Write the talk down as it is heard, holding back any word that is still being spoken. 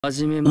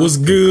What's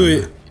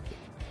good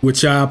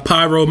with y'all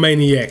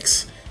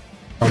pyromaniacs?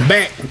 I'm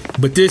back,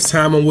 but this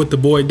time I'm with the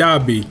boy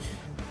Dabi.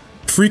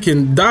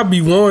 Freaking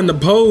Dabi won the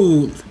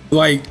poll.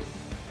 Like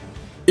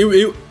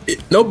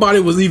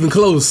nobody was even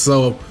close,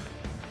 so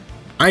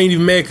I ain't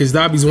even mad because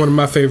Dabi's one of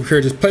my favorite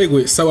characters to play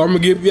with. So I'm gonna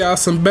give y'all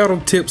some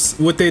battle tips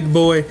with that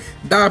boy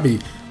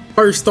Dabi.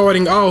 First,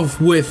 starting off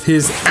with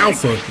his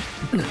alpha.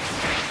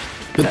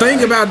 The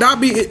thing about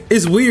Dabi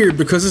is weird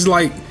because it's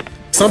like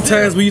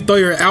sometimes when you throw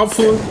your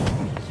alpha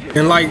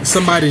and like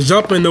somebody's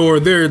jumping or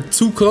they're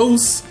too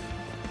close,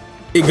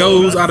 it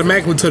goes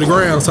automatically to the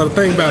ground. So the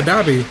thing about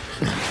Dabi,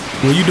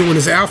 when you doing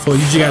this alpha, you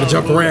just gotta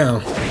jump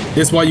around.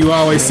 That's why you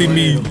always see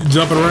me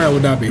jumping around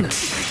with Dabi.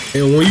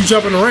 And when you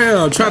jumping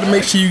around, try to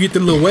make sure you get the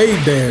little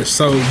wave dash.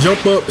 So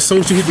jump up as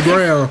soon as you hit the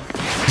ground,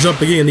 jump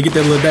again to get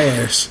that little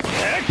dash.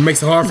 It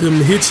makes it hard for them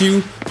to hit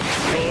you,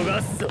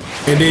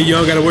 and then you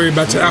don't gotta worry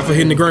about your alpha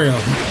hitting the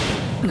ground.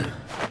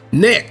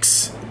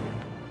 Next,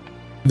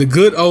 the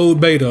good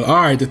old beta.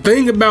 Alright, the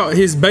thing about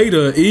his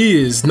beta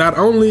is not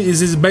only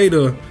is his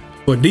beta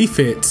for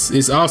defense,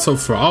 it's also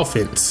for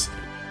offense.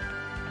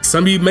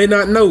 Some of you may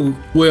not know.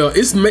 Well,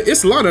 it's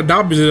a lot of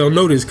Dabis that don't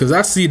know this, because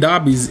I see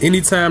Dabis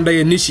anytime they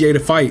initiate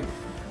a fight,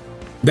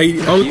 they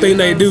only thing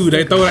they do,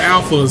 they throw the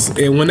alphas,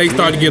 and when they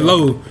start to get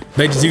low,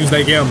 they just use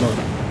their gamma.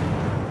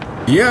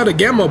 Yeah, the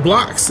gamma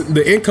blocks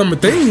the incoming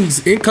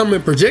things,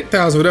 incoming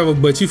projectiles or whatever,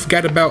 but you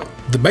forgot about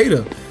the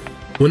beta.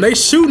 When they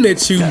shooting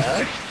at you,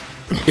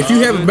 if you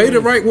have a beta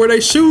right where they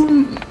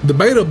shooting, the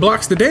beta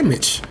blocks the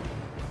damage.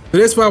 So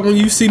that's why when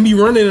you see me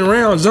running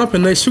around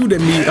jumping, they shoot at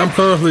me, I'm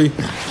currently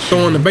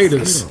throwing the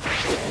betas.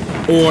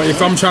 Or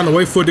if I'm trying to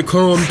wait for it to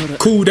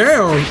cool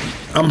down,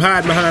 I'm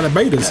hiding behind the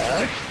betas.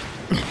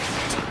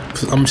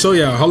 I'm gonna show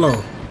y'all, hold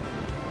on.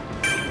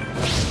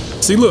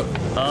 See, look.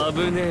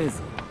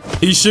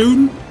 He's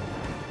shooting.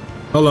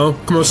 Hold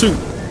on, come on, shoot.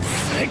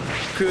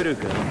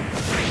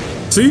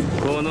 See?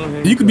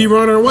 You could be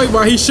running away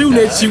while he's shooting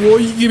at you, or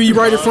you could be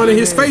right in front of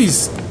his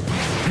face.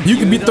 You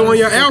could be throwing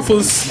your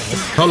alphas.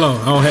 Hold on,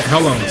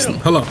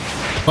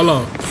 hold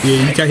on.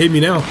 Yeah, you can't hit me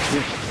now.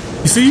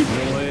 You see?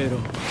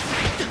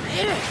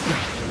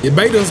 Your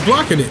beta's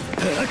blocking it.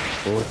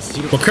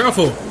 But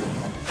careful,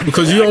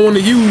 because you don't want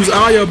to use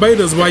all your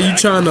betas while you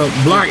trying to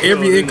block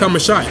every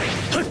incoming shot.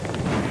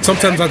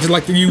 Sometimes I just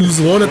like to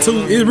use one or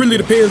two. It really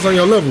depends on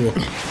your level.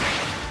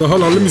 So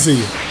hold on, let me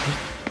see.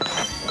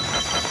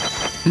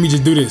 Let me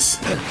just do this.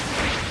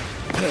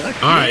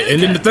 Alright,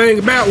 and then the thing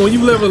about when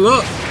you level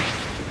up,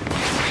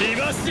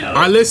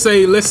 alright, let's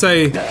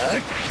say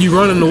you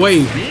running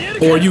away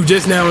or you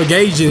just now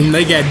engaging and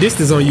they got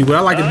distance on you. What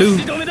I like to do,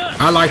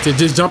 I like to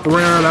just jump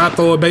around, I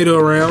throw a beta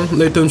around,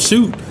 let them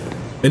shoot.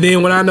 And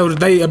then when I know that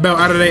they about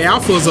out of their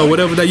alphas or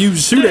whatever they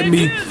use to shoot at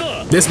me,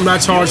 that's when I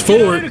charge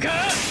forward.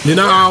 Then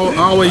I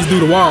always do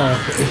the wall.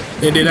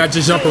 And then I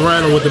just jump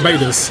around them with the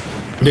betas.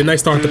 Then they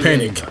start to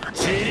panic.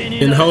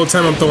 And the whole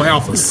time I'm throwing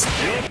alphas.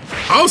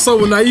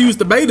 Also, when I use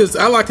the betas,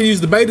 I like to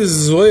use the betas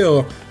as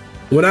well.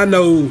 When I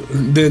know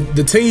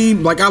the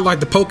team, like I like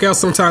to poke out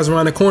sometimes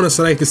around the corner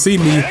so they can see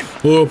me.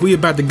 Or if we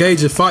about to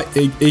engage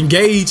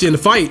in the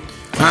fight,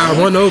 I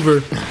run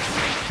over,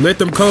 let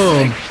them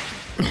come.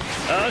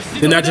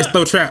 Then I just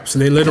throw traps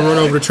and then let them run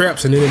over the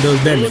traps and then it does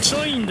damage.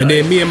 And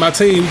then me and my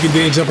team, we can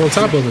then jump on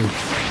top of him.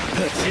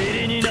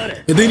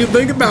 And then you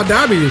think about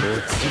Dabi,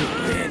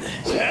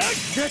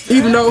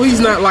 even though he's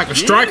not like a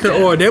striker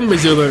or a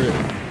damage dealer,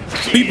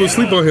 people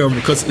sleep on him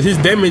because his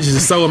damage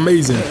is so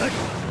amazing.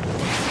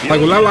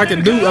 Like what I like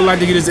to do, I like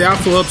to get his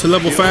alpha up to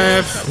level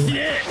 5.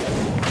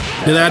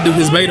 Then I do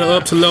his beta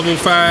up to level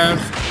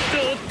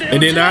 5.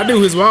 And then I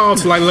do his wall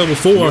to like level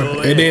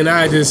 4. And then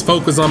I just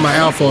focus on my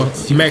alpha,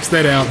 max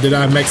that out, then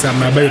I max out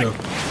my beta.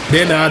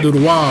 Then I do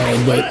the wall,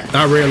 but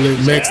I rarely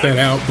max that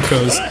out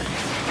because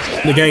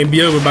the game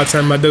be over by the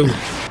time I do.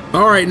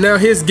 Alright, now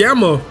his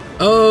gamma.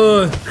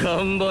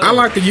 I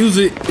like to use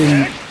it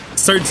in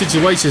certain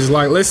situations.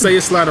 Like let's say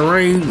it's a lot of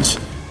range.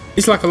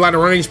 It's like a lot of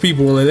range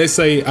people, and let's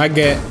say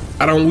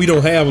we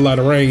don't have a lot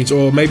of range,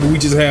 or maybe we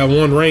just have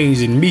one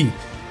range in me.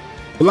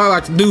 What I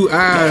like to do,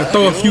 I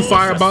throw a few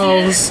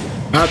fireballs,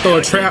 I throw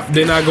a trap,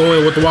 then I go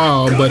in with the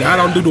wall. But I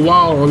don't do the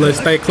wall unless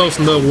they close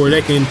enough where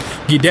they can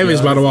get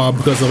damaged by the wall,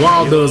 because the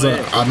wall does a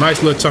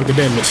nice little chunk of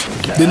damage.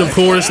 Then of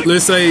course,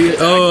 let's say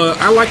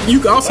you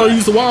can also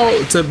use the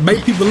wall to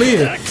bait people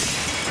in,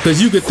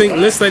 because you could think,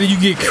 let's say that you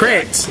get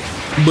cracked,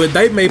 but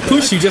they may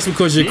push you just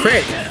because you're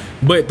cracked,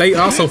 but they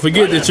also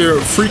forget that you're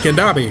freaking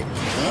Dabi.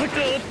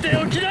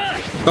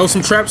 Throw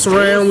some traps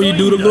around when you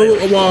do the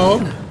little wall,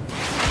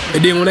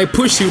 and then when they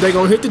push you, they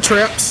gonna hit the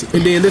traps,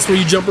 and then this when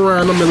you jump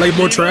around them and lay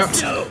more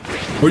traps,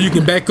 or you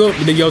can back up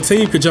and then your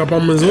team could jump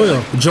on them as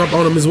well.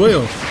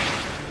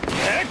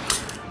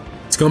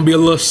 It's gonna be a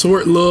little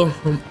short little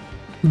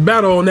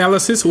battle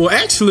analysis. Well,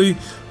 actually,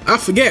 I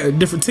forget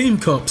different team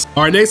comps.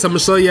 All right, next I'm gonna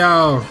show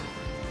y'all.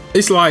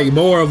 It's like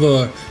more of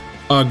a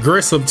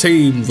aggressive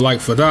team,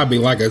 like for Dabi,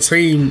 like a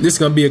team. This is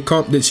gonna be a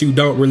comp that you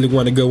don't really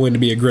want to go in to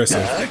be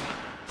aggressive.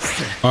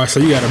 All right, so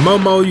you got a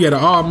Momo, you got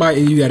an All Might,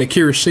 and you got a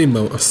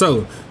Kirishima.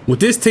 So with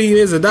this team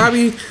is a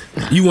Dabi,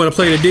 you want to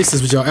play the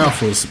distance with your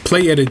alphas.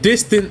 Play at a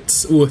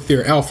distance with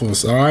your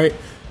alphas. All right.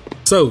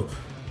 So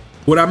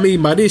what I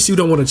mean by this, you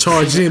don't want to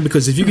charge in,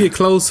 because if you get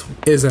close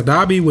as a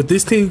Dabi with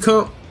this team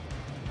comp,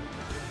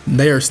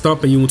 they are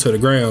stomping you into the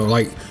ground.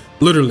 Like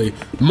literally,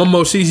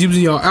 Momo, she's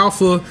using your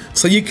alpha,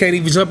 so you can't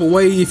even jump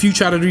away. If you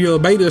try to do your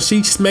beta,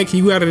 she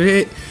smacking you out of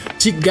that.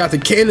 She got the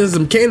cannons.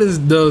 Them cannons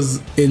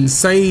does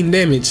insane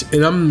damage,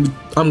 and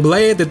I'm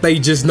glad that they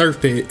just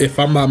nerfed it. If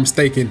I'm not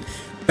mistaken,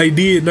 they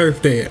did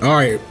nerf that. All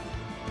right.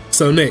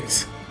 So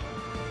next,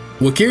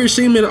 with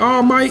Kirishima and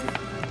All Might,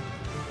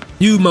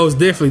 you most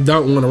definitely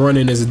don't want to run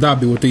in as a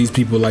Dabi with these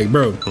people. Like,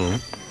 bro,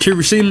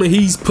 Kirishima,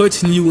 he's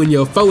punching you in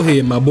your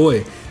forehead, my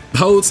boy. The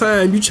whole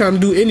time you trying to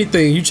do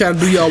anything, you trying to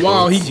do your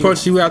wall, he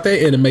punch you out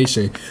that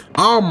animation.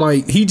 All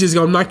Might, he just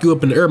gonna knock you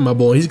up in the air, my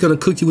boy. He's gonna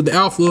cook you with the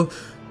alpha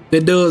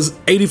that does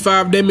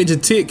 85 damage a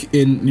tick,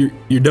 and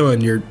you're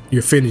done.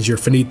 You're finished. You're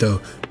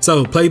finito.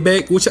 So play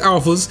back with your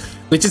alphas.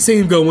 Let your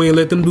team go in.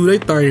 Let them do their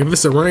thing. If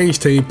it's a range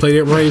team, play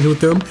that range with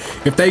them.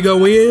 If they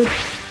go in,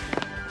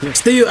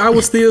 I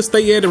would still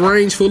stay at the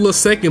range for a little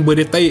second. But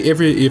if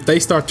they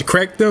start to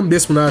crack them,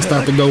 this one I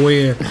start to go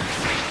in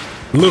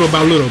little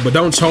by little. But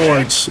don't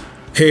charge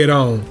head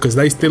on, because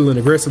they still an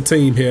aggressive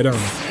team head on.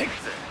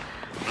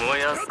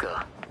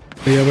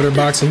 They over there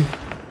boxing.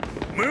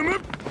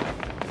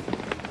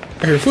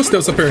 I hear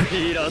footsteps up here.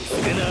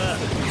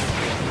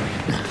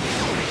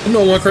 You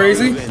know one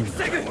crazy.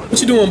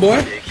 What you doing,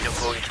 boy?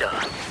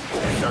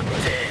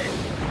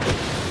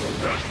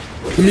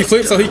 Let me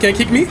flip so he can't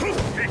kick me.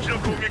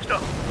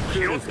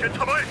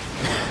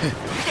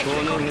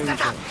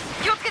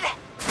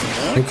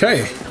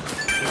 Okay.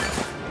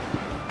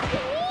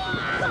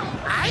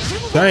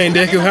 Dang,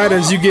 Deku, how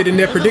did you get in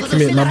that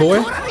predicament, my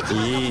boy?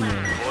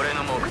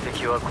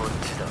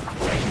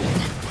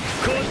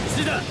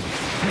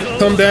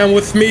 Come down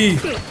with me.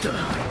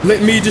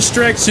 Let me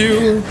distract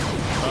you.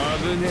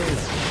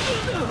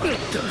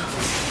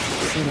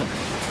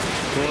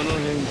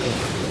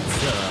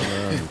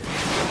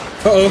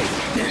 Uh-oh.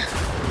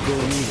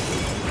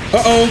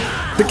 Uh-oh.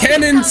 The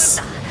cannons.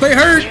 They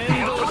hurt.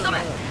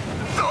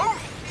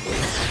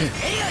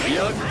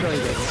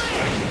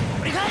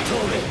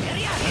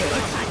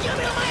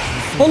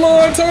 Hold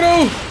on,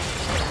 Toto.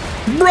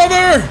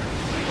 Brother.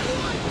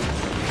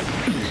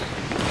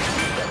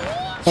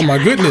 Oh my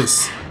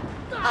goodness.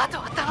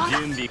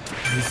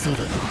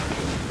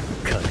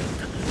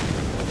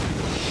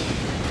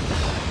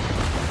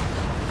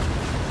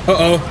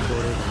 Uh-oh.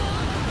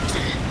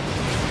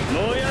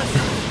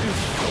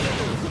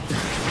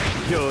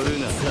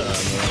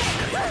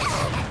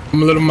 I'm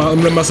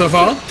gonna let myself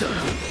off.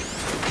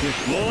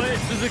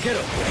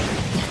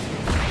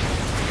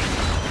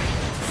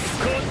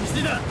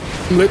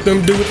 Let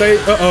them do what they...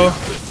 Uh-oh.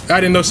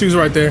 I didn't know she was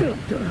right there.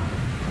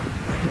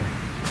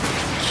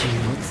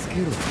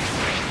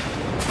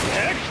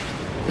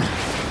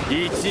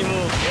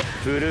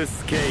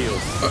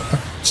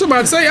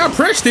 Somebody say I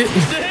pressed it.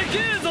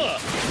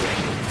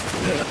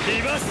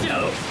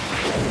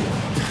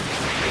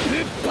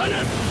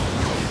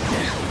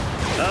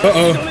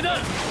 Uh-oh.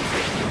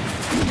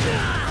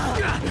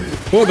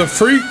 Where the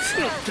freak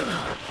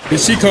did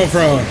she come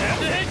from?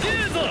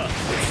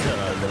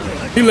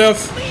 He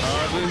left.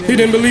 He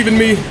didn't believe in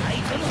me.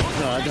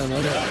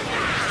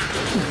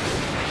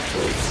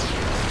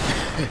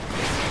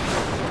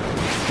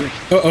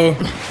 Uh-oh.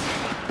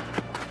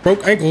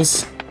 Broke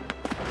ankles.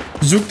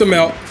 Zuked them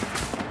out.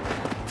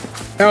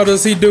 How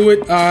does he do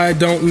it? I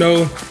don't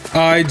know.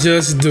 I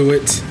just do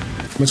it.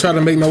 I'm gonna try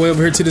to make my way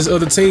over here to this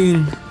other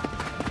team.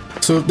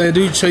 So if they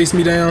do chase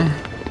me down.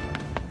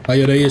 Oh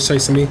yeah, they is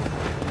chasing me.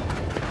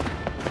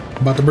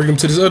 About to bring them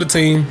to this other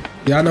team.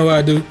 Yeah, I know how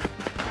I do.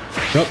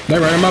 Yup, they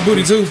right in my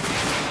booty too.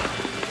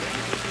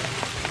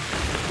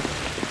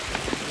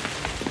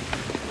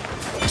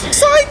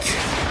 Psych!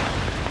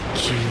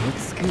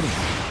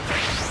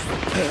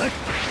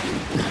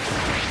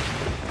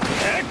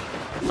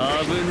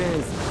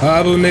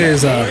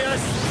 Abuneza.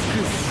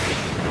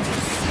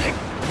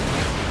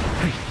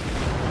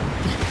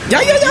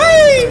 Yay, yay,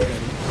 yay!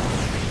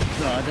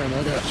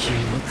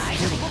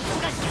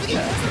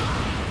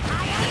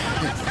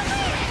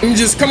 You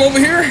just come over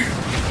here.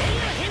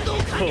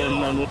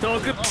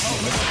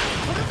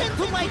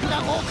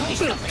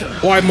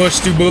 Why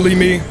must you bully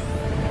me?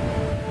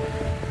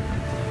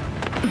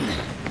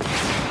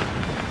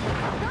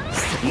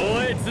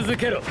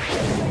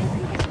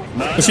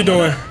 What you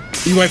doing?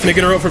 You ain't finna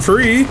get her up for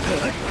free.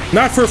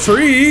 Not for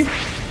free.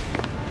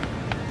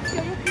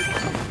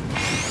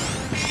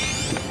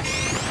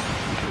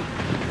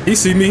 He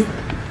see me.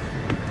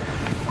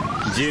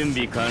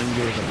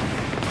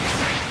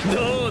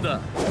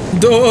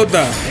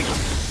 Doda.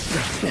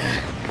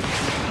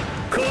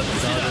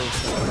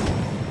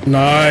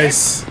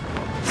 Nice.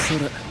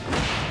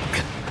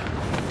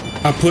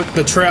 I put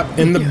the trap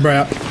in the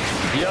wrap.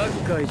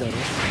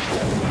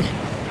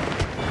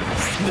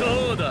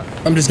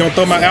 I'm just gonna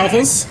throw my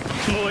alphas.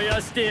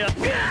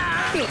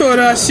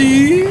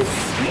 Korashi.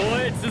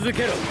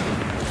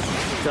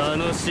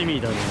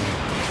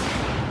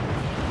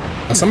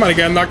 Somebody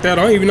got knocked out.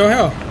 I don't even know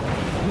how.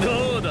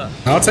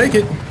 I'll take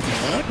it.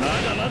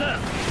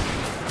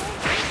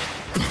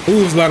 Ooh,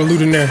 there's a lot of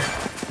loot in there.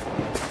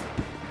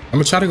 I'm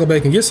gonna try to go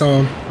back and get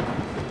some.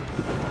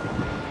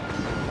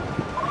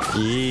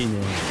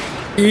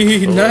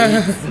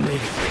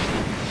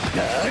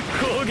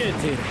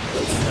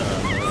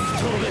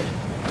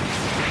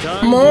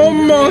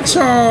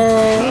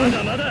 Momo-chan.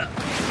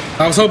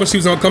 I was hoping she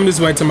was gonna come this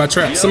way to my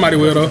trap. Somebody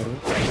will though.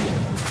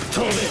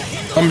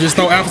 I'm just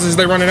throw alphas as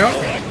they running out.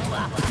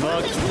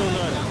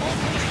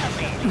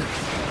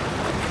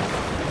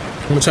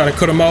 I'm gonna try to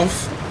cut them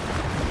off.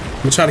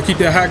 I'm gonna try to keep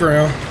that high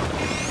ground.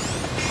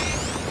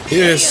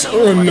 Yes,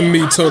 on the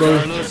me, Toto.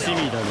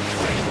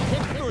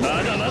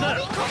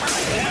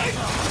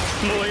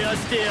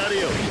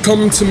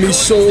 Come to me,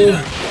 soul,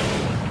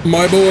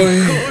 my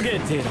boy.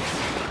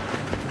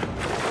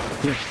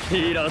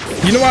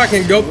 You know I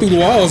can go through the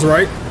walls,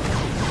 right?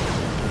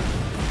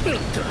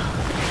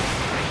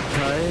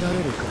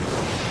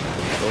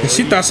 And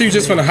she thought she was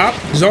just gonna hop,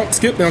 jump,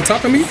 skip on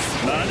top of me?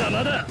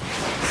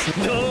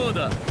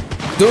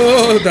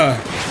 Toga.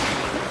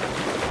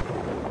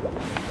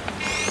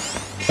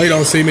 They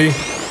don't see me.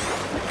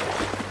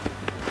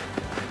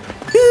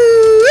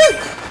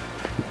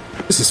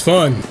 This is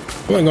fun.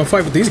 I ain't gonna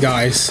fight with these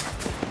guys.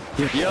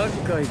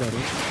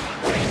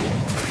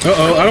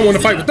 Uh-oh, I don't want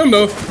to fight with them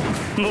though.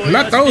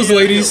 Not those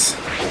ladies.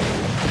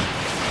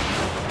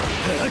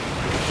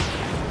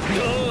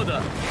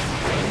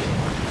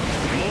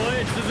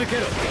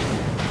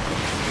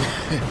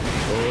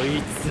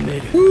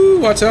 Woo,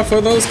 watch out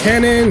for those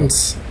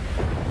cannons.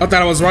 I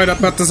thought I was right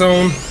up at the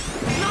zone.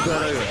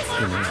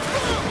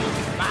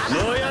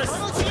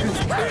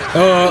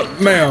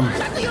 Ma'am.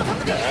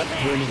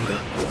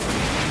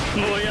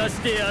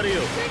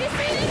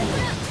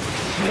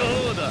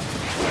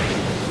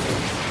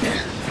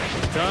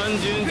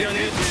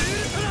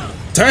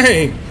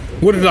 Dang!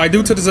 What did I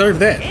do to deserve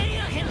that?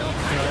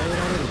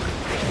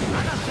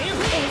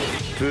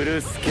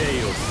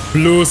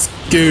 Plus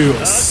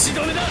chaos.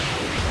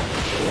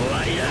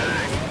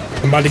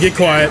 I'm about to get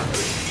quiet.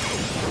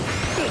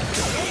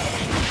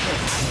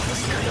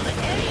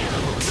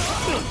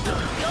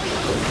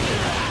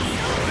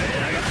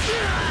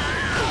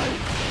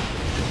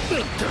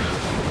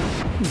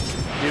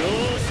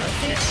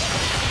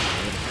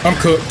 I'm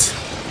cooked.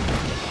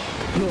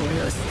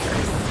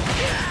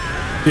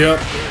 Yep.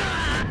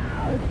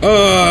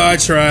 I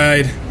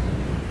tried.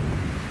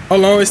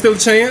 Hold on, it's still a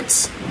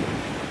chance.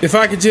 If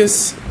I could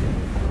just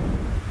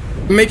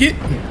make it.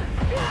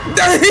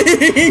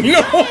 Dang!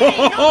 No!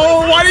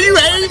 Why do you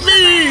hate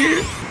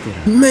me?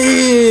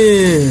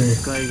 Man.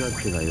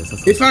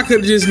 If I could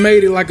have just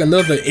made it like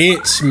another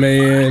inch,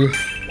 man.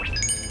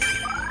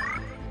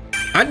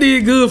 I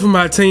did good for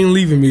my team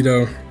leaving me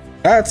though.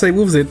 I'd say,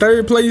 what was it,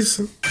 third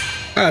place?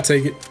 I'll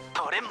take it.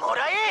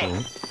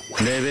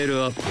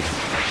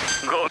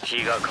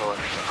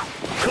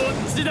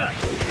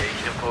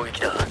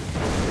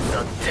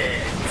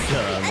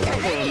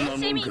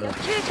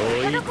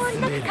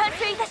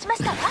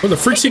 Where the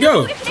freak she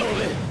go?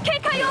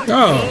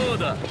 Oh.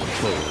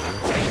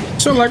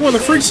 So like, where the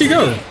freak she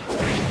go?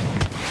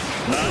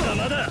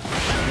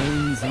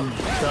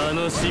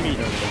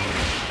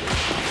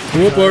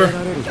 Whoop her.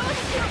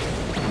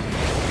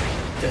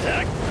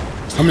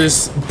 I'm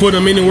just putting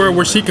him anywhere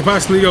where she could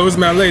possibly go. It's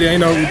my lady.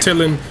 Ain't no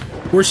telling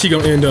where she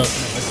gonna end up.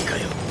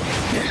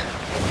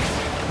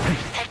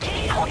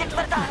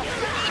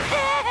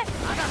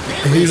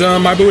 He's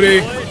on my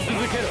booty.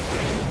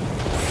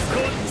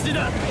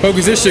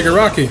 Focus this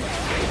Shigaraki.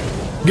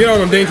 Get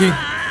on him, Dinky.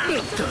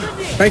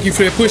 Thank you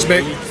for that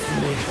pushback.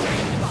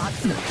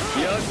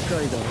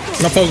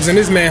 I'm focusing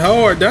this man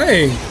hard.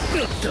 Dang.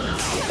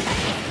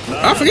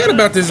 I forgot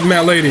about this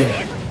mad lady.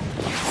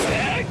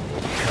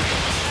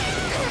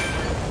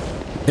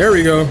 There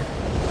we go.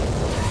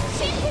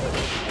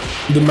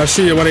 Do my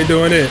shit while they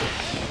doing it.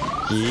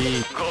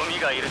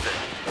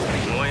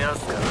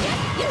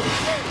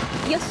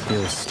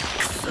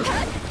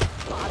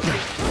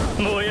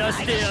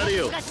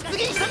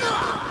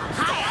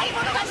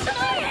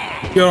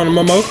 Get on him,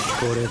 Momo.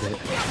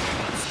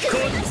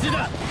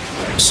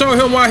 Show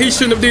him why he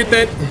shouldn't have did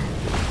that.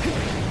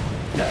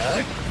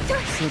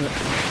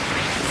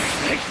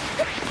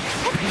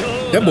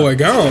 That boy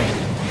gone.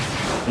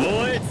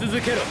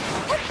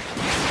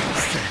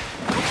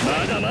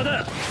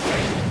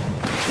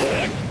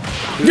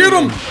 Get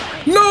him!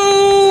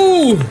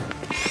 No!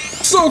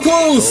 So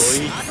close!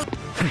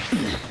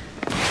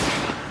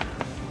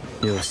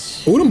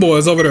 Ooh, them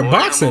boys over there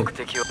boxing.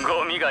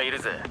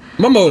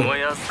 Momo,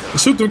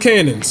 shoot them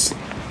cannons.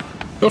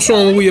 Don't show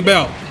them what we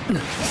about.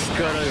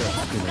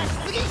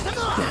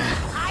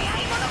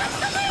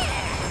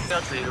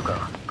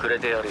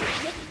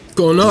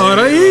 Going on,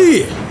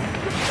 right?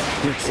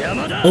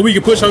 Or we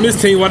can push on this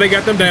team while they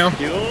got them down.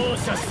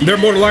 They're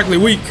more than likely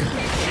weak.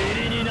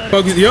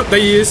 Focus, yep,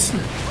 they is.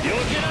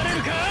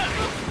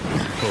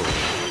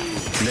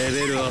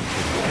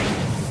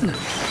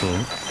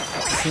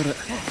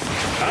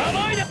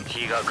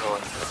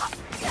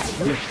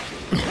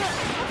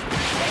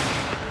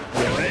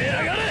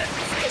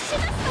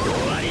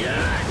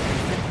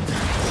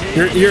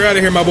 You're out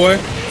of here, my boy.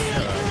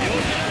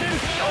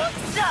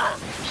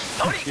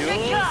 Right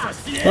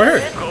here.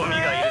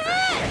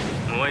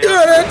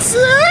 Yeah, that's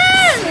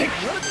it.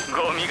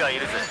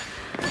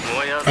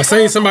 I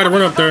seen somebody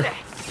run up there.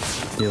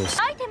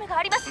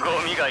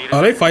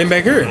 Oh, they fighting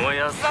back here.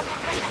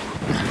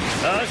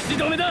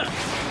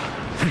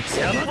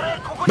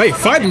 They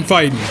fighting.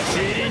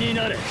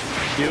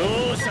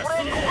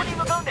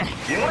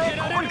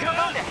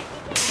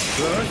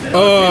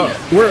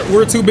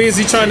 We're too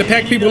busy trying to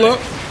pack people up.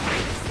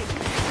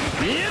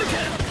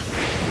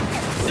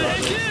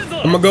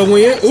 I'm gonna go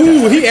in.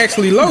 Ooh, he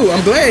actually low.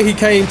 I'm glad he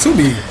came to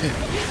me.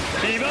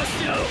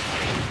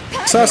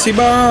 Sashi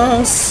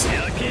boss.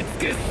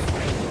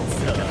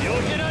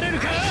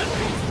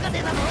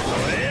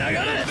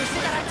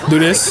 Do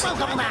this.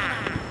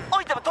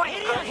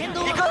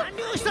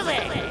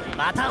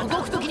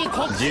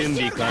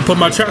 Put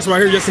my traps right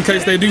here just in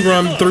case they do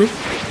run through.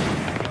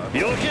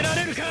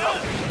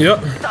 Yep.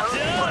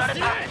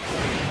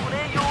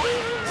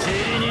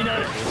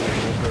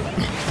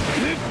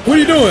 What are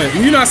you doing?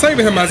 You're not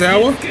saving him,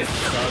 Aizawa.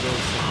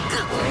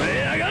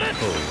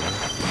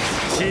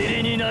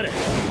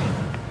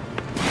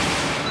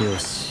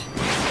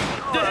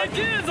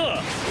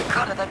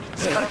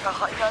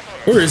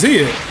 Where is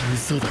he at?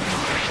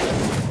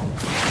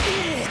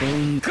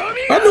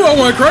 I knew I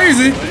went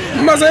crazy.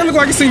 I must say it looked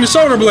like he seen the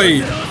shoulder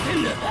blade.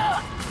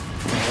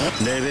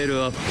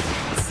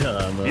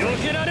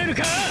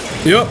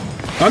 Yep.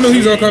 I knew he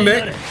was gonna come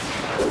back.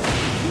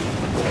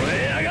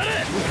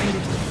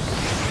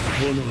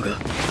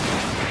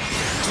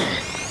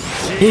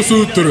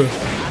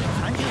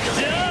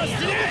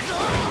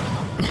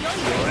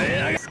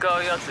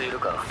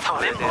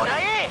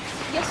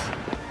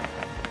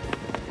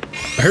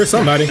 I heard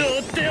somebody.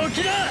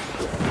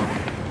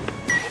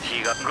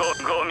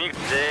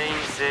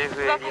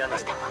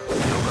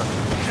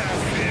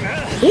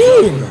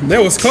 Ooh,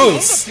 that was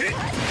close.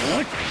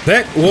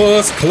 That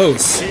was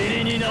close.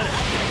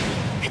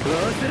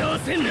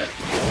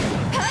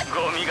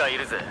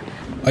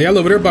 Oh, y'all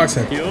over there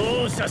boxing.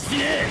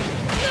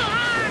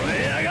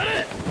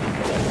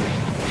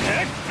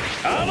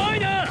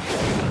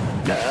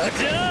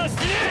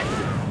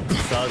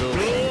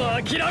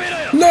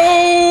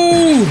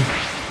 No!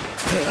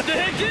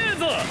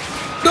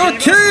 The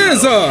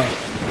kids are!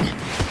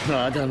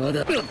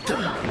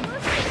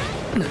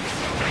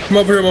 Come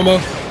over here, Momo.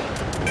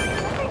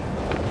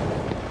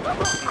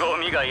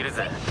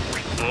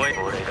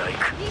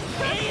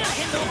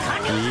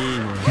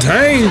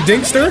 Dang,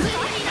 Dinkster.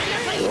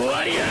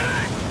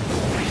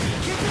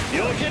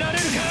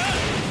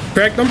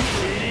 Cracked him.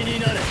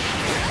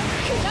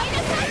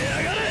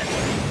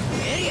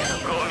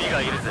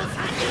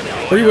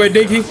 Where you at,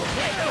 Dinky?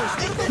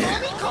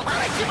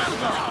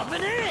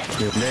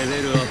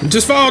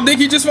 Just fall,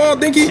 Dinky. Just fall,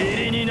 Dinky.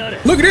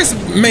 Look at this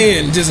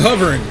man just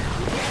hovering.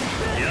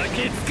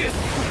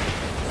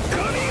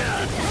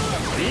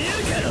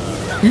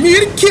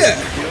 Mirka.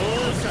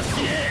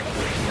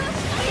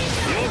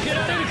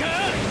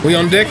 We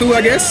on deku,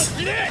 I guess.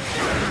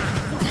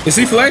 Is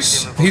he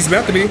flesh? He's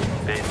about to be.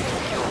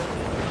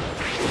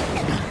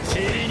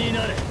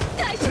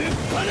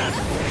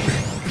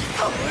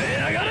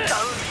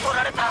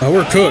 Oh,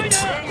 we're cooked.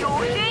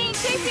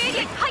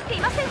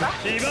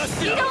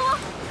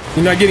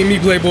 You're not getting me,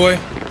 Playboy.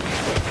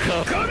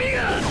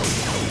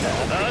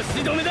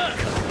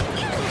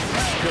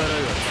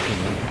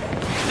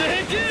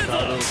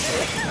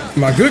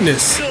 My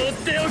goodness.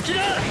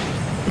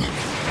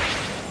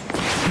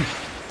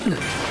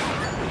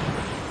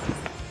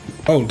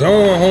 Hold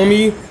on,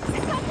 homie.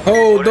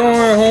 Hold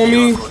on,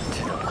 homie.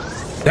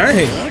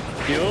 Dang.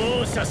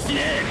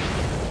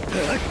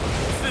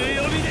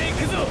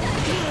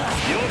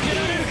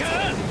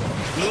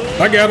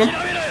 I got him.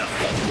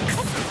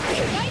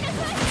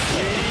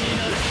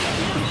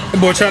 That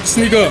boy tried to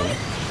sneak up.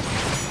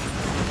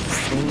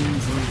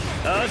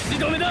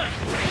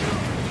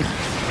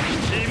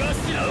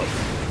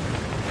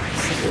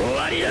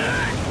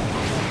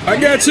 I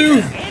got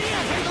you.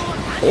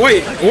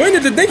 Wait, when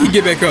did the Dinky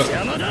get back up?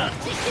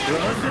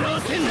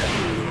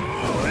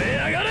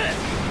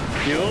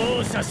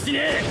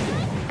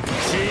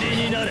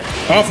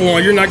 Awful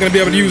one, you're not going to be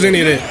able to use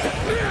any of that.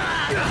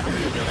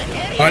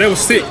 Oh, that was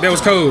sick. That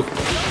was cold.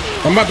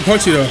 I'm about to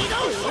punch you, though.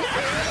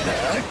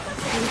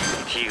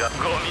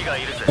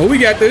 Oh, we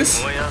got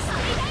this.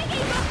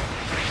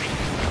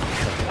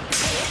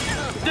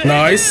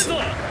 Nice.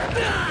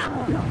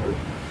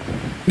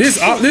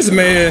 This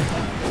man.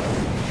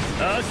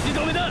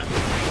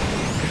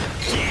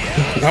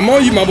 I'm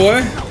on you, my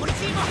boy.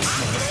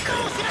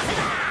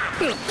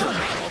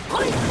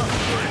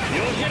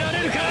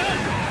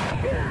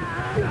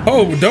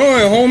 Oh,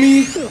 darn,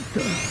 homie.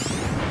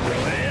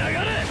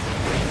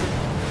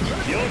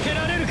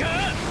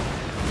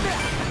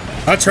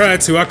 I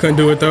tried to. I couldn't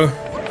do it though.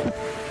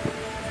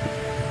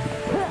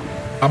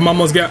 I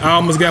almost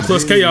got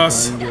plus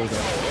chaos.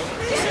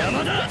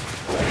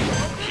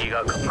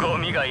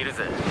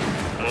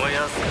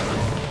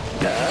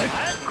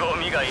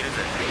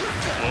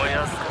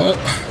 Oh,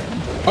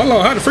 hold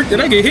on, how the freak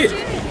did I get hit?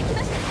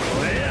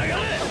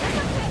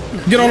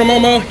 Get on him,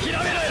 Momo.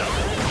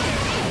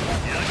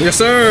 Yes,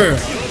 sir.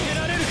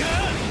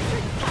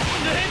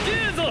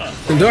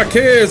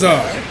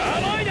 Dakeza.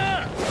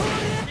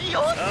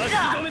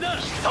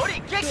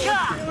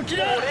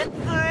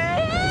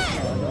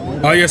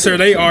 Oh, yes, sir,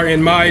 they are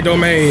in my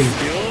domain.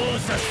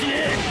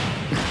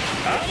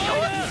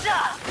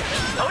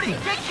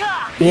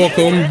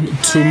 Welcome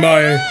to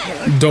my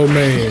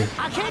domain.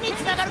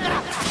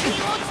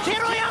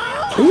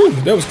 Ooh,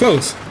 that was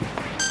close.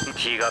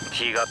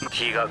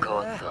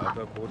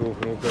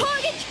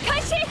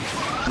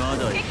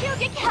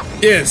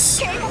 Yes.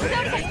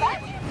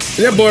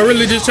 That boy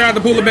really just tried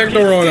to pull the back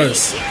door on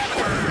us.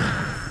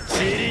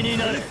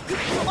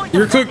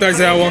 You're cooked,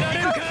 Aizawa.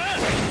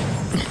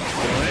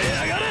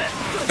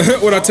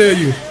 What I tell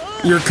you?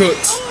 You're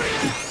cooked.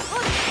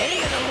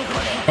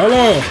 Hold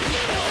on.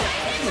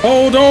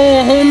 Hold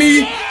on,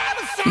 homie.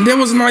 That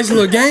was a nice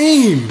little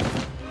game.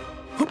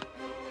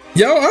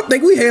 Yo, I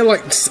think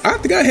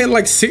I had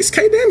like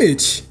 6K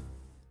damage.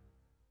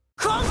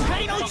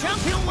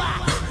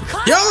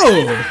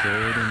 Yo,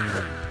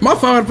 my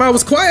fault if I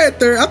was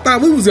quiet there. I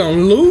thought we was gonna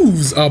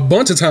lose a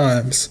bunch of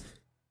times.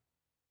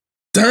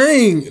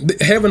 Dang,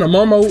 having a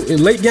Momo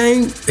in late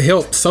game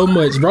helped so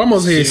much. Bro,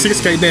 almost had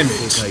 6K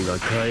damage.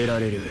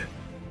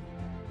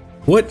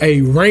 What a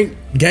ranked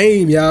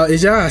game, y'all.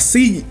 As y'all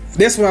see,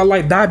 that's why I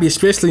like Dabi,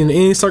 especially in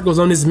the end circles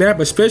on this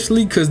map,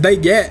 especially because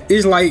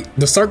it's like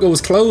the circle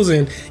was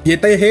closing,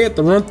 yet they had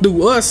to run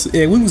through us,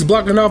 and we was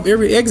blocking off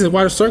every exit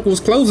while the circle was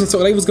closing, so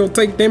they was gonna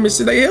take damage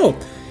to their health.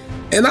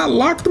 And I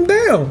locked them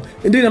down.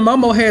 And then the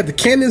Momo had the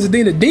cannons and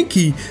then the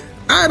dinky.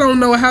 I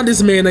don't know how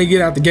this man ain't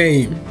get out the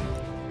game.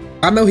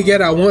 I know he got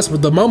out once,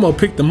 but the Momo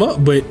picked him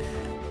up, but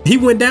he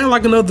went down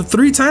like another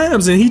 3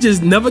 times and he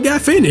just never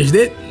got finished.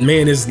 That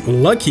man is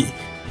lucky.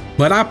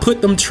 But I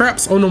put them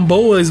traps on them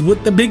boys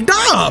with the big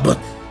dob.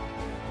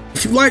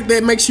 If you like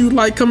that, make sure you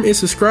like, comment, and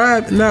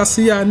subscribe. And I'll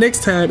see y'all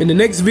next time. In the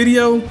next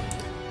video,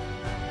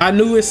 I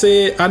know it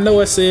said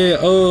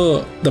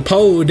the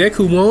poll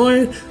Deku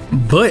won,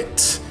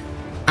 but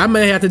I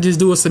may have to just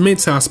do a cement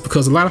toss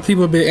because a lot of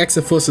people have been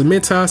asking for a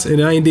cement toss, and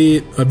I ain't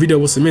did a video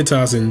with cement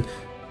toss in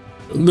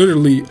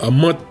literally a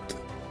month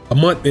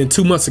and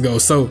 2 months ago.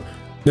 So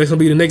that's gonna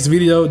be the next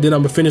video. Then I'm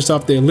gonna finish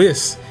off their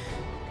list.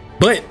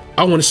 But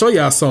I want to show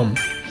y'all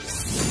something.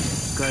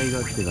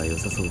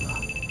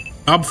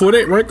 Before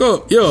that, rank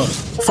up. Yeah,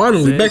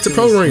 finally back to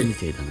pro rank.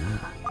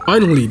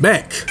 Finally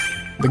back.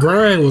 The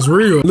grind was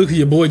real. Look at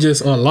your boy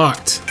just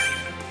unlocked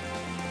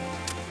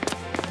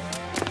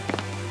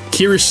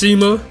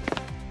Kirishima.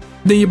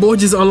 Then your boy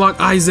just unlocked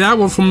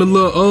Aizawa from the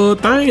little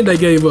thing they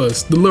gave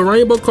us. The little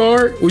rainbow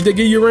card where they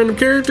give you a random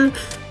character.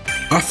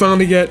 I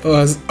finally got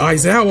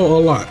Aizawa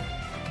unlocked.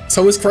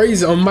 So it's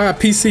crazy on my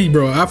PC,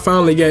 bro. I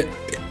finally got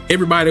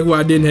everybody who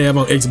I didn't have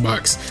on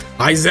Xbox.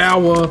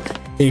 Aizawa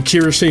and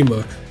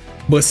Kirishima.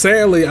 But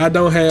sadly, I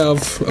don't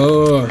have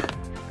oh,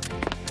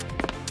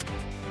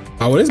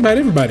 that's about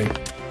everybody.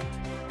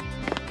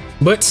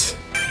 But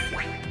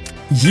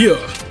yeah.